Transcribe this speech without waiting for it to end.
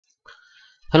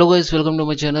Hello guys, welcome to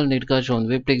my channel Netcash on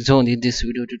WebTech Zone. In this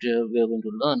video tutorial, we are going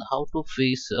to learn how to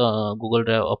fix Google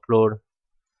Drive upload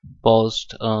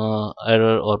post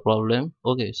error or problem.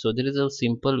 Okay, so there is a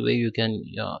simple way you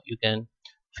can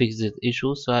fix this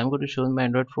issue. So I'm going to show my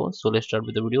Android phone. So let's start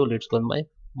with the video. Let's go on my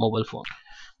mobile phone.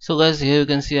 So guys, here you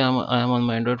can see I'm on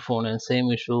my Android phone and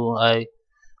same issue I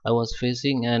was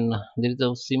facing, and there is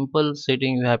a simple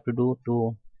setting you have to do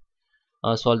to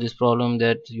solve this problem.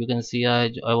 That you can see I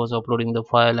was uploading the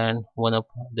file, and one up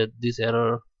that this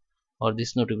error or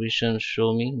this notification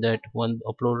show me that one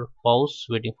upload pause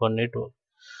waiting for network.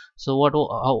 So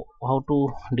how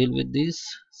to deal with this?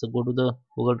 So go to the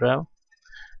Google Drive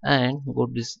and go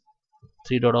to this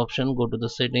three dot option, go to the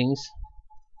settings,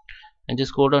 and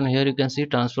just go down here. You can see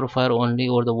transfer file only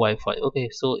over the Wi-Fi. Okay,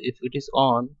 so if it is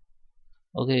on,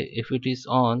 okay, if it is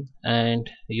on and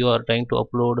you are trying to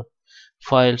upload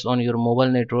files on your mobile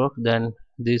network, then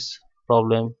this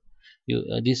problem,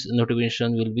 this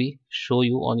notification will be show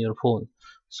you on your phone.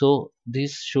 So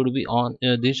this should be on,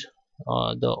 this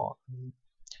the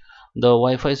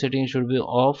Wi-Fi setting should be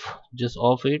off. Just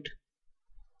off it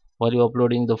while you're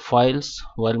uploading the files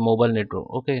while mobile network.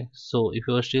 Okay, so if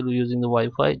you are still using the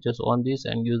Wi-Fi, just on this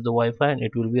and use the Wi-Fi and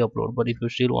it will be upload. But if you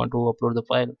still want to upload the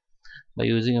file by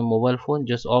using a mobile phone,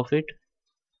 just off it.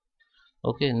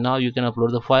 Okay, now you can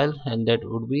upload the file, and that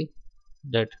would be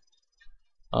that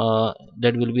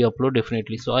that will be upload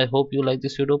definitely. So I hope you like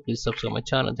this video. Please subscribe my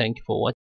channel. Thank you for watching.